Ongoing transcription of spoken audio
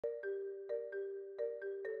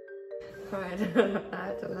cried. I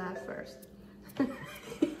had to laugh first.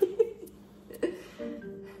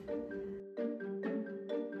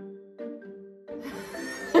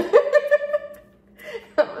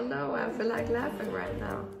 Oh no, I feel like laughing right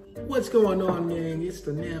now. What's going on, gang? It's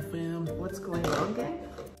the NAF fam. What's going on, gang?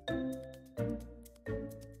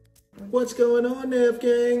 What's going on, NAF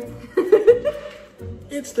gang?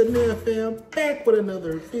 It's the NAF fam, back with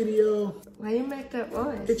another video. Why you make that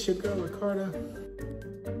voice? It's your girl, Ricardo.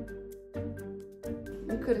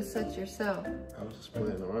 You could have said yourself. I was just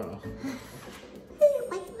playing around.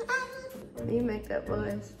 You make that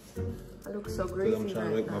voice. I look so greasy. I'm trying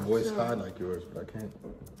to make my voice high like yours, but I can't.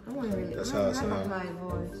 I want really. That's how it have a sounds. high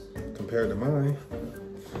voice. Compared to mine.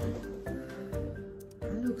 I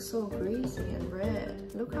look so greasy and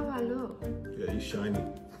red. Look how I look. Yeah, you shiny.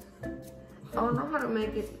 I don't know how to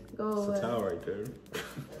make it go away. It's a towel right there.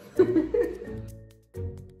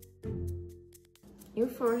 Your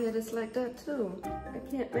forehead is like that too. I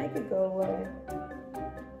can't make it go away.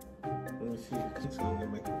 Let me see.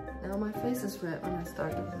 Now my face is red when I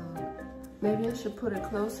start to vlog. Maybe I should put it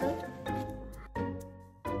closer.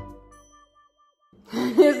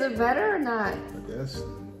 Is it better or not? I guess.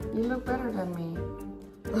 You look better than me.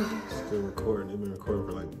 Still recording. They've been recording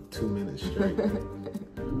for like 2 minutes straight.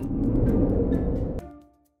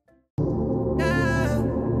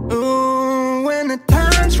 Ooh, when the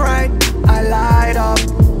time's right, I light up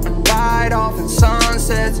and ride off in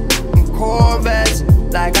sunsets and Corvettes.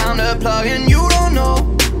 Like I'm the plug and you don't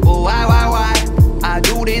know. Oh, why? I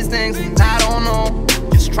do these things and I don't know.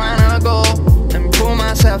 Just trying to go and prove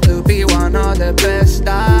myself to be one of the best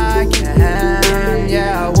I can.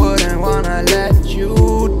 Yeah, I wouldn't wanna let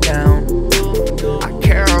you down. I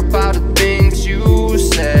care about the things you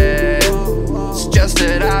said. It's just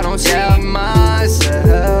that I don't see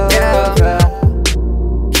myself. Yeah.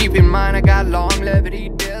 Keep in mind I got longevity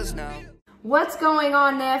days now. What's going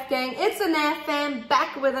on, NAF gang? It's a NAF fam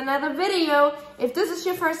back with another video. If this is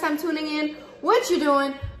your first time tuning in, what you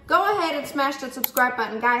doing? Go ahead and smash that subscribe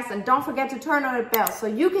button, guys, and don't forget to turn on the bell so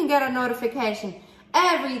you can get a notification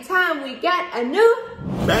every time we get a new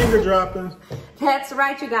Banger dropping. That's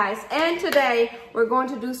right, you guys. And today we're going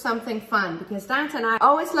to do something fun because Dante and I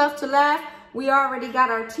always love to laugh. We already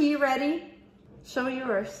got our tea ready. Show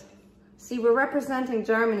yours. See, we're representing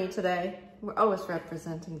Germany today. We're always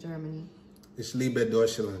representing Germany. It's Liebe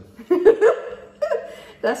Deutschland.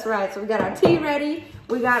 That's right. So we got our tea ready.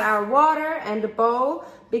 We got our water and the bowl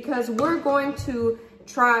because we're going to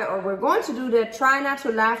do the try not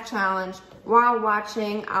to laugh challenge while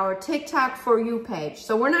watching our TikTok For You page.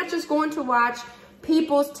 So we're not just going to watch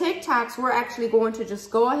people's TikToks. We're actually going to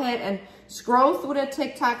just go ahead and scroll through the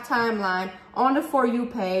TikTok timeline on the For You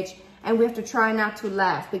page, and we have to try not to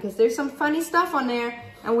laugh because there's some funny stuff on there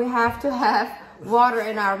and we have to have water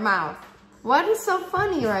in our mouth. What is so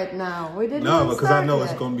funny right now? We didn't. No, because I know yet.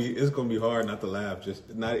 it's gonna be hard not to laugh. It's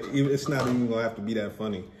not even gonna have to be that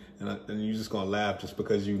funny, and you're just gonna laugh just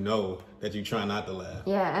because you know that you try not to laugh.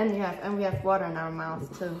 Yeah, and we have water in our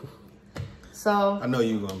mouth too. So I know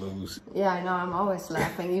you're gonna lose. Yeah, I know. I'm always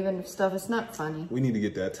laughing, even if stuff is not funny. We need to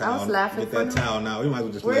get that towel. I was laughing. Get that towel now. We might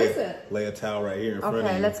as well just lay a towel right here in front of you.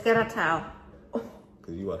 Okay, let's get a towel.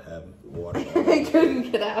 Because you ought to have water. I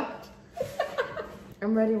couldn't get out.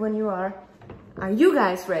 I'm ready when you are. Are you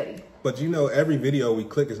guys ready? But you know, every video we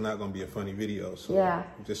click is not going to be a funny video. So yeah.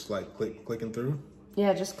 Just like clicking through.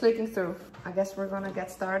 Yeah, just clicking through. I guess we're going to get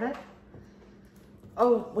started.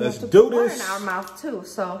 Oh, we Let's have to do put water this. in our mouth too.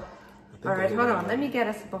 So, all right, hold on. Let me get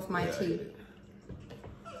a sip of my tea.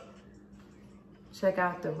 Check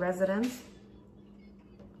out the residence.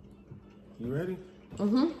 You ready?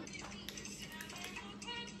 Mm-hmm.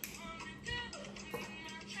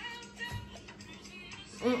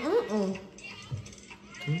 Mm-mm-mm.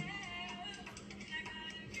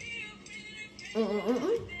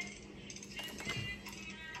 Mm-mm-mm.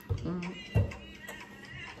 Mm.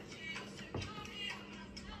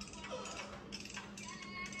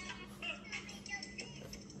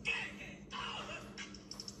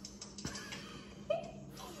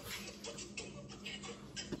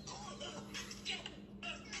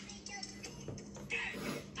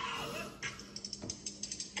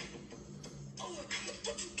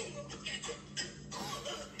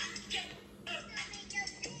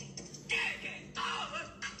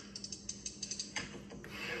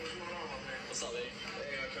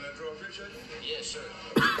 Yes, sir.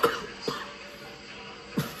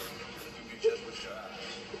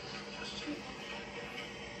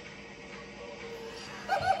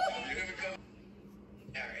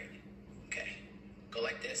 Alright. Okay. Go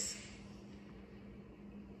like this.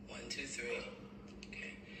 1, 2, 3.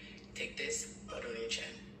 Okay. Take this, put it on your chin.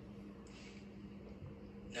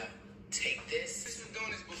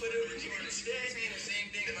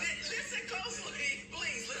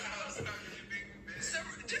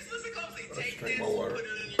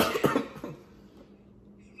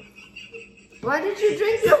 Why did you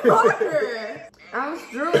drink the water? I was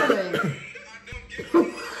drooling.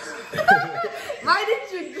 Why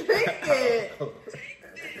did you drink it?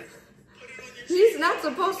 He's not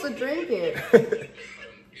supposed to drink it.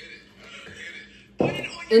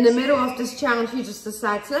 In the middle of this challenge, he just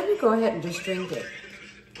decides, let me go ahead and just drink it.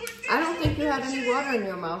 I don't think you have any water in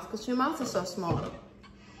your mouth because your mouth is so small.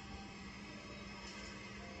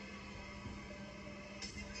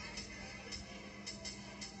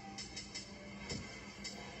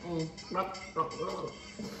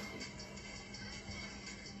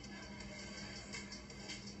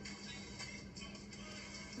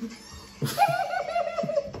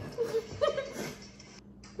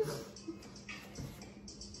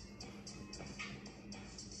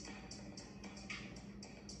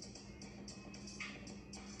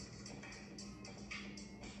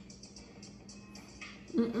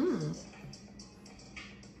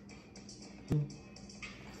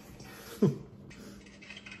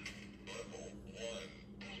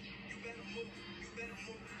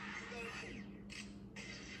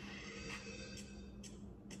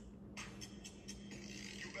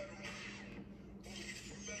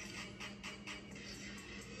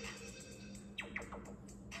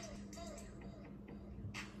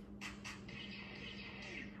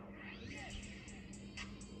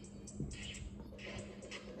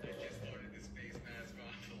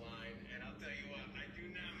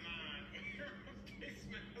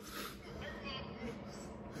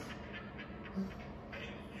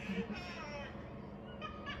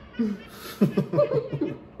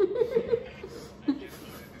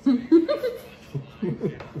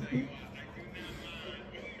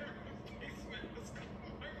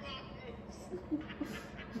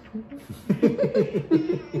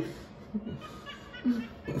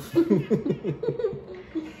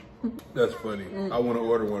 That's funny. I want to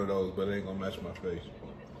order one of those, but it ain't gonna match my face.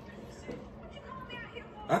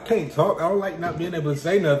 I can't talk. I don't like not being able to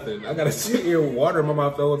say nothing. I gotta sit here with water in my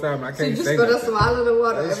mouth the whole time. I can't say nothing. So you just gonna swallow the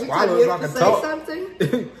water every time you have to say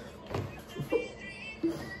something?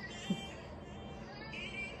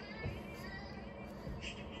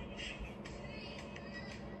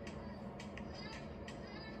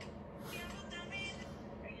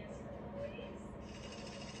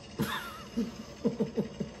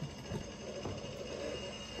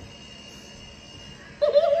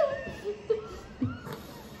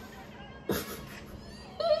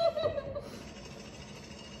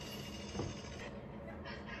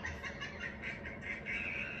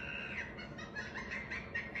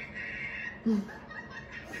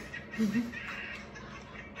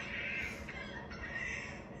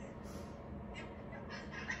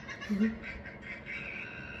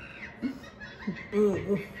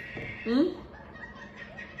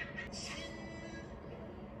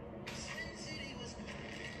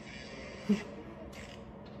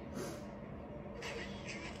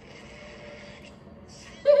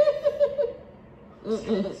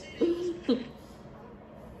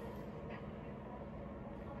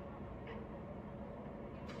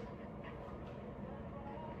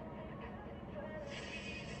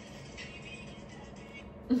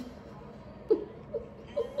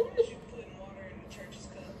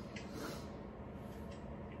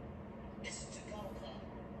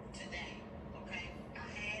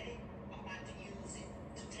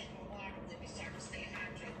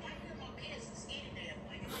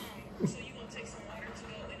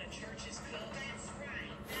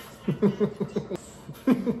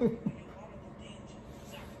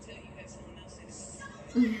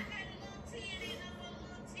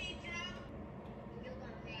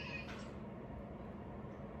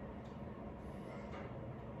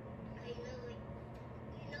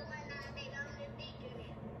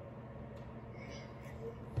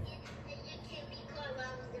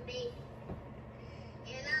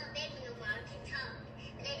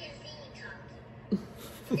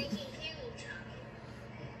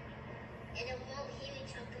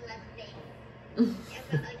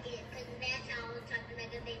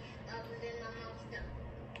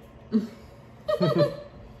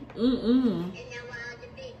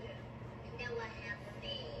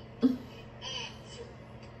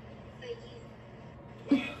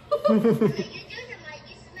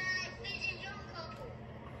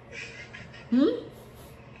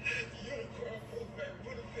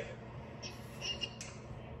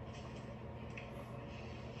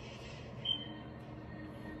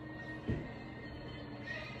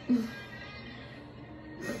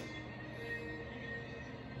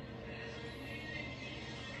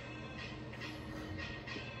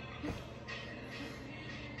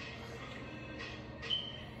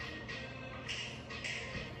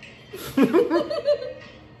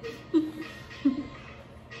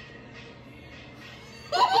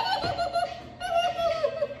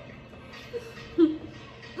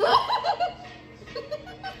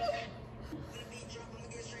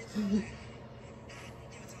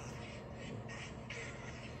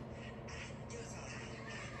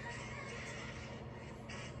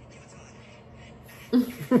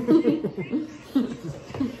 The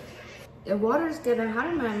water's getting hot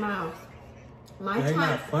in my mouth. That's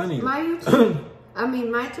not funny. My YouTube,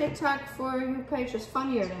 my TikTok for you page is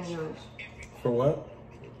funnier than yours. For what?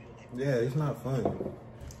 Yeah, it's not funny.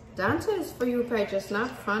 Dante's for you page is not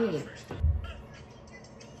funny.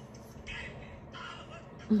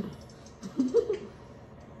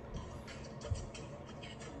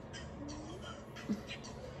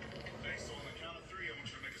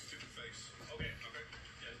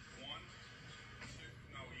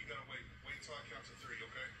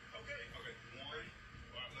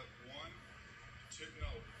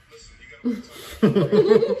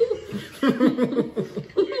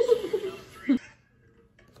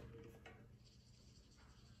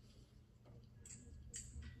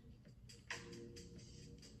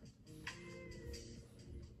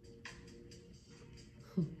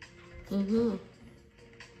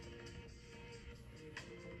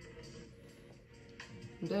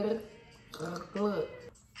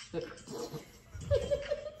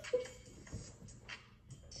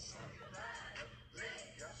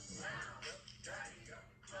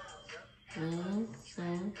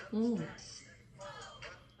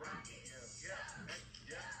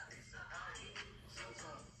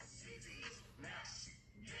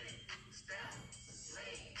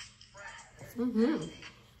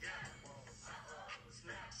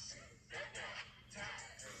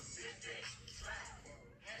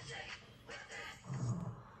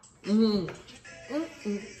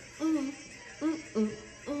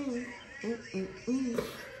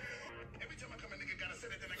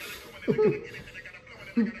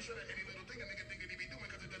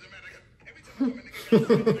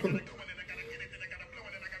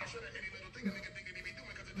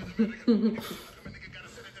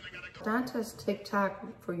 Dante's TikTok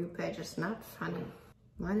for you page is not funny.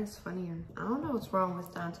 Mine is funnier. I don't know what's wrong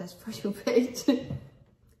with Dante's for you page.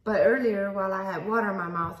 But earlier, while I had water in my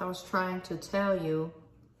mouth, I was trying to tell you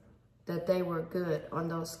that they were good on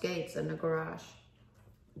those skates in the garage.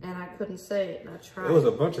 And I couldn't say it, and I tried. There was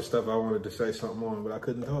a bunch of stuff I wanted to say something on, but I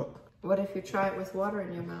couldn't talk. What if you try it with water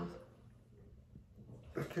in your mouth?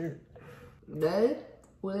 I can't. They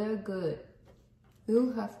were good.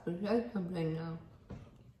 You have to say something now.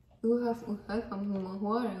 You have to say something with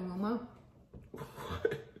water in your mouth.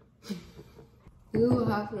 What? You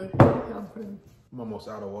have to say something. I'm almost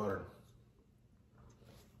out of water.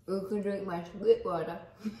 You can drink my spit water.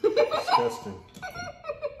 Disgusting.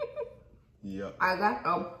 Yup. I got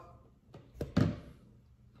some.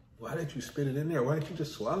 Why did you spit it in there? Why didn't you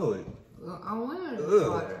just swallow it? I wanted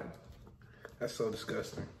water. That's so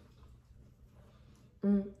disgusting.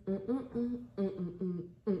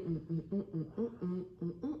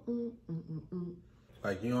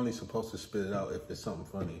 Like, you're only supposed to spit it out if it's something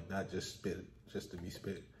funny, not just spit it, just to be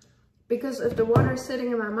spit. Because if the water is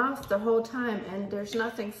sitting in my mouth the whole time and there's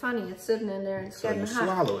nothing funny, it's sitting in there and it's getting hot.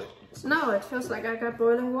 Swallow it. No, it feels like I got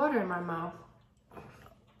boiling water in my mouth.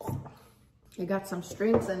 You got some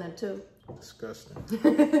strings in it too. Disgusting.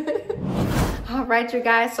 All right, you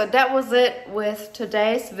guys, so that was it with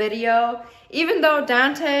today's video. Even though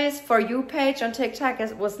Dante's For You page on TikTok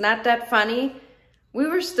was not that funny, we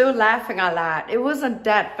were still laughing a lot. It wasn't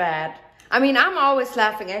that bad. I mean, I'm always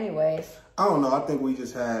laughing anyways. I don't know. I think we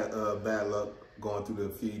just had bad luck going through the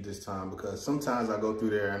feed this time, because sometimes I go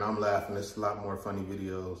through there and I'm laughing. There's a lot more funny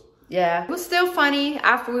videos. Yeah, it was still funny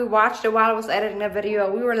after we watched it while I was editing the video.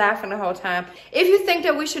 We were laughing the whole time. If you think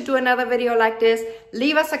that we should do another video like this,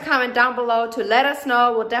 leave us a comment down below to let us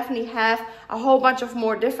know. We'll definitely have a whole bunch of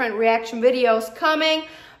more different reaction videos coming.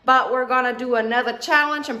 But we're gonna do another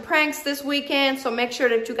challenge and pranks this weekend. So make sure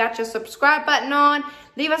that you got your subscribe button on.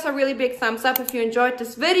 Leave us a really big thumbs up if you enjoyed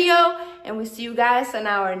this video. And we see you guys in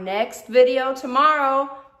our next video tomorrow.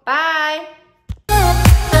 Bye.